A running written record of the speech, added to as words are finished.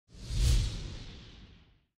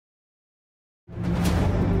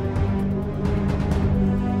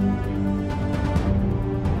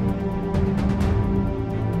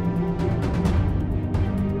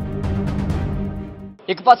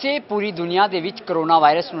एक पासे पूरी दुनिया दे विच करोना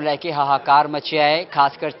वायरस नूं लैके हाहाकार मचिया है,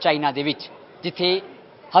 खासकर चाइना दे विच, जिथे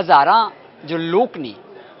हज़ारां जो लोग ने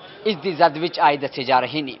इस दी जद विच आए दसे जा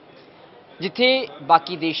रहे ने। जिथे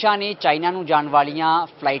बाकी देशां ने चाइना नूं जाण वालियां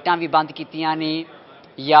फ्लाइटां भी बंद कीतियां ने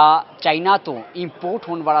या चाइना तो इंपोर्ट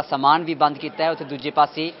होने वाला समान भी बंद किया है, उत्थे दूजे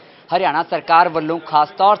पासे हरियाणा सरकार वल्लों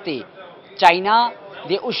खास तौर पर चाइना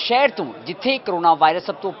दे उस शहर तो जिथे करोना वायरस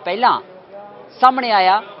सब तो पहला सामने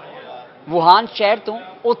आया, वुहान शहर तो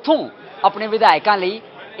उत्थों अपने विधायकों लई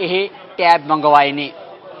यह टैब मंगवाए ने।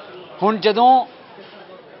 हुण जदों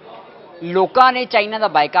लोकां ने चाइना का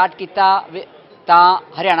बायकाट किया तां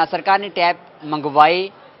हरियाणा सरकार ने टैब मंगवाए।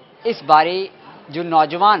 इस बारे जो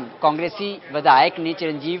नौजवान कांग्रेसी विधायक ने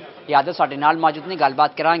चिरंजीव यादव साडे नाल मौजूद ने,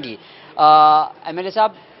 गलबात करांगे। MLA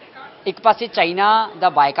साहब, एक पासे चाइना का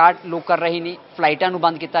बायकाट लोग कर रहे हैं, फ्लाइटां नूं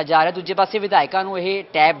बंद किया जा रहा है, दूजे पासे विधायकों नूं यह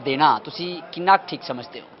टैब देना तुसीं कितना ठीक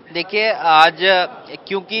समझते हो? देखिए, आज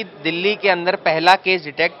क्योंकि दिल्ली के अंदर पहला केस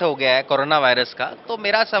डिटेक्ट हो गया है कोरोना वायरस का, तो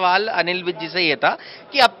मेरा सवाल अनिल विज जी से ये था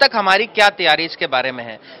कि अब तक हमारी क्या तैयारी इसके बारे में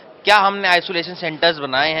है, क्या हमने आइसोलेशन सेंटर्स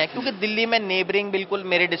बनाए हैं? क्योंकि दिल्ली में नेबरिंग बिल्कुल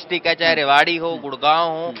मेरे डिस्ट्रिक्ट है, चाहे रेवाड़ी हो, गुड़गांव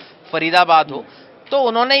हो, फरीदाबाद हो, तो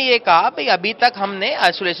उन्होंने ये कहा भाई अभी तक हमने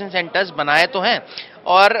आइसोलेशन सेंटर्स बनाए तो हैं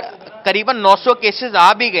और करीबन 900 केसेस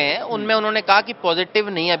आ भी गए हैं, उनमें उन्होंने कहा कि पॉजिटिव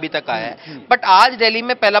नहीं अभी तक आया है, बट आज दिल्ली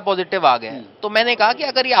में पहला पॉजिटिव आ गया है। तो मैंने कहा कि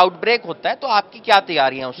अगर ये आउटब्रेक होता है तो आपकी क्या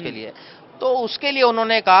तैयारियां उसके लिए? तो उसके लिए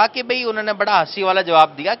उन्होंने कहा कि भाई, उन्होंने बड़ा हंसी वाला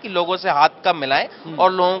जवाब दिया कि लोगों से हाथ कम मिलाएं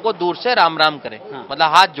और लोगों को दूर से राम राम करें,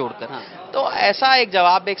 मतलब हाथ जोड़कर। तो ऐसा एक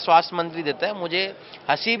जवाब एक स्वास्थ्य मंत्री देता है, मुझे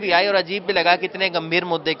हंसी भी आई और अजीब भी लगा कि इतने गंभीर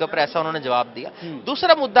मुद्दे के ऊपर ऐसा उन्होंने जवाब दिया।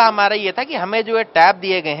 दूसरा मुद्दा हमारा ये था कि हमें जो है टैब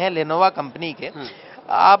दिए गए हैं लेनोवा कंपनी के,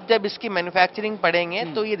 आप जब इसकी मैन्युफैक्चरिंग पढ़ेंगे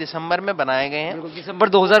तो ये दिसंबर में बनाए गए हैं, दिसंबर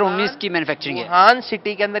 2019 की मैन्युफैक्चरिंग है। वुहान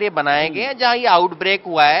सिटी के अंदर ये बनाए गए हैं जहां ये आउटब्रेक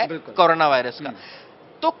हुआ है कोरोना वायरस का।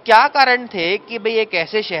 तो क्या कारण थे कि भाई एक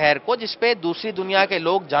ऐसे शहर को जिसपे दूसरी दुनिया के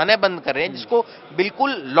लोग जाने बंद कर रहे हैं, जिसको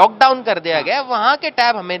बिल्कुल लॉकडाउन कर दिया गया, वहां के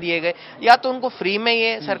टैब हमें दिए गए? या तो उनको फ्री में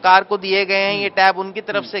ये सरकार को दिए गए हैं, ये टैब उनकी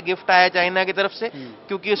तरफ से गिफ्ट आया चाइना की तरफ से,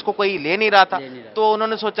 क्योंकि इसको कोई ले नहीं रहा था, तो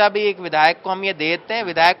उन्होंने सोचा भी एक विधायक को हम ये दे देते हैं,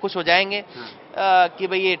 विधायक खुश हो जाएंगे कि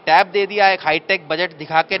भाई ये टैब दे दिया एक हाईटेक बजट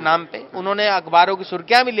दिखा के नाम पे। उन्होंने अखबारों की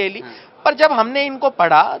सुर्खियां भी ले ली, पर जब हमने इनको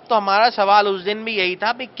पढ़ा तो हमारा सवाल उस दिन भी यही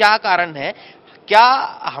था, भाई क्या कारण है? क्या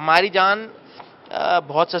हमारी जान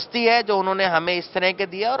बहुत सस्ती है जो उन्होंने हमें इस तरह के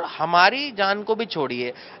दिया? और हमारी जान को भी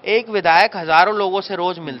छोड़िए, एक विधायक हजारों लोगों से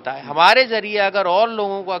रोज मिलता है, हमारे जरिए अगर और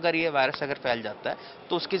लोगों को अगर ये वायरस अगर फैल जाता है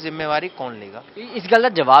तो उसकी जिम्मेवारी कौन लेगा? इस गल का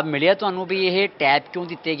जवाब मिले तुहानू भी ये टैब क्यों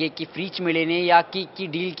दिते गए, कि फ्री च मिले ने या की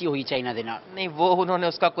डील की हुई चाइना दे नाल? नहीं, वो उन्होंने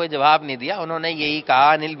उसका कोई जवाब नहीं दिया। उन्होंने यही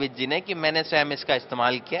कहा अनिल विज जी ने कि मैंने स्वयं इसका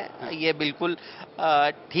इस्तेमाल किया है, ये बिल्कुल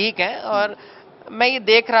ठीक है। और मैं ये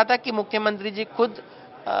देख रहा था कि मुख्यमंत्री जी खुद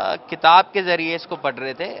किताब के जरिए इसको पढ़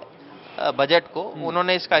रहे थे, बजट को,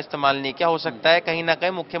 उन्होंने इसका इस्तेमाल नहीं किया। हो सकता है कहीं ना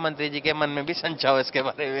कहीं मुख्यमंत्री जी के मन में भी संशय हो इसके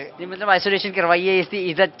बारे में। नहीं, मतलब आइसोलेशन करवाइए, इसकी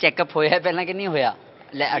इज्जत चेकअप होया है पहला कि नहीं होया?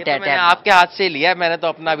 तो मैंने आपके हाथ से लिया, मैंने तो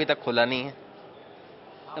अपना अभी तक खोला नहीं है।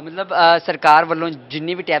 तो मतलब सरकार वालों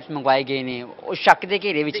जिन्ने भी टैब्स मंगवाए गए ने वो शक के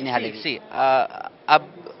घेरे विच ने हाले भी। अब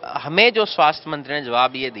हमें जो स्वास्थ्य मंत्री ने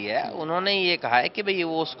जवाब ये दिया है, उन्होंने ये कहा है कि भाई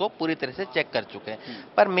वो उसको पूरी तरह से चेक कर चुके हैं,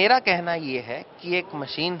 पर मेरा कहना ये है कि एक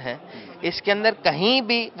मशीन है, इसके अंदर कहीं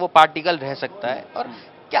भी वो पार्टिकल रह सकता है। और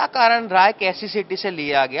क्या कारण रहा है कि ऐसी सिटी से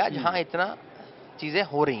लिया गया जहां इतना चीजें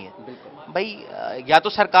हो रही हैं? भाई या तो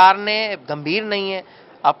सरकार ने गंभीर नहीं है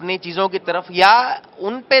अपनी चीजों की तरफ, या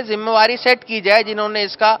उन पे जिम्मेवारी सेट की जाए जिन्होंने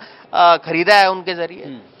इसका खरीदा है उनके जरिए,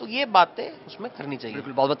 तो ये बातें उसमें करनी चाहिए।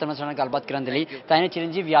 बिल्कुल, बहुत बहुत धन्यवाद गलबात करने के लिए। ताने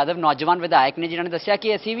चिरंजीव यादव नौजवान विधायक ने जिन्होंने दस्सिया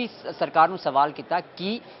कि असीं भी सरकार नूं सवाल किया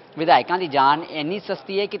कि विधायकों की जान इन्नी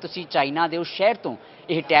सस्ती है कि तुसीं चाइना दे उस शहर तो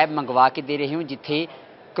यह टैब मंगवा के दे रहे हो जिथे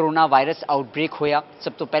करोना वायरस आउटब्रेक होया,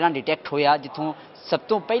 सब तो पहला डिटेक्ट होया, जिथों सब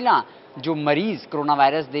तो पहला जो मरीज करोना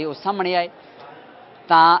वायरस दे वो सामने आए,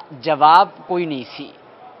 तां जवाब कोई नहीं सी।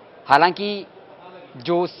 हालांकि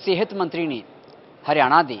जो सेहत मंत्री ने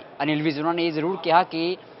हरियाणा दे अनिल विज, उन्होंने ये जरूर कहा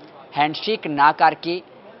कि हैंडशेक ना करके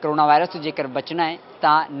करोना वायरस तो जेकर बचना है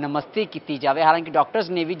तो नमस्ते की जाए। हालांकि डॉक्टर्स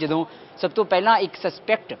ने भी जो सब तो पहला एक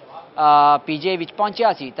सस्पैक्ट PGI विच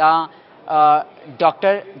पहुंचा सी तां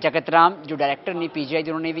डॉक्टर जगत राम जो डायरैक्टर ने PGI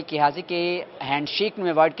दे, उन्होंने भी कहा कि हैंडशेक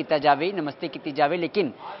में अवॉइड किया जाए, नमस्ते की जाए,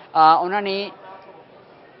 लेकिन उन्होंने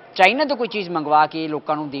चाइना तो कोई चीज़ मंगवा के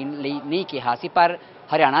लोगों को देने लई नहीं कहा सी, पर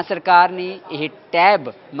हरियाणा सरकार ने यह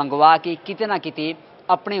टैब मंगवा के किते ना किते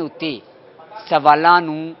अपने उत्ते सवालों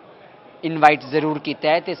नूं इनवाइट जरूर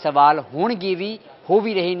किया है, तो सवाल होणगे भी हो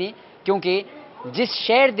भी रहे ने, क्योंकि जिस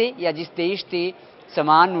शहर दे या जिस देश के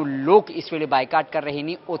समान नूं लोग इस वेले बायकाट कर रहे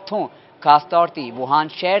हैं, उत्थों खास तौर ते वुहान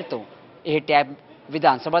शहर तो यह टैब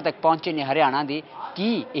विधान सभा तक पहुंचे ने हरियाणा के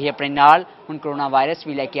की यह अपने नाल हुण कोरोना वायरस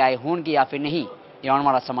भी लैके आए होणगे या फिर नहीं, ये आने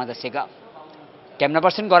वाला समा दसेगा। कैमरा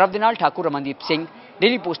पर्सन गौरव के नाल ठाकुर रमनदीप सिंह,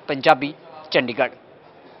 डेली पोस्ट पंजाबी, चंडीगढ़।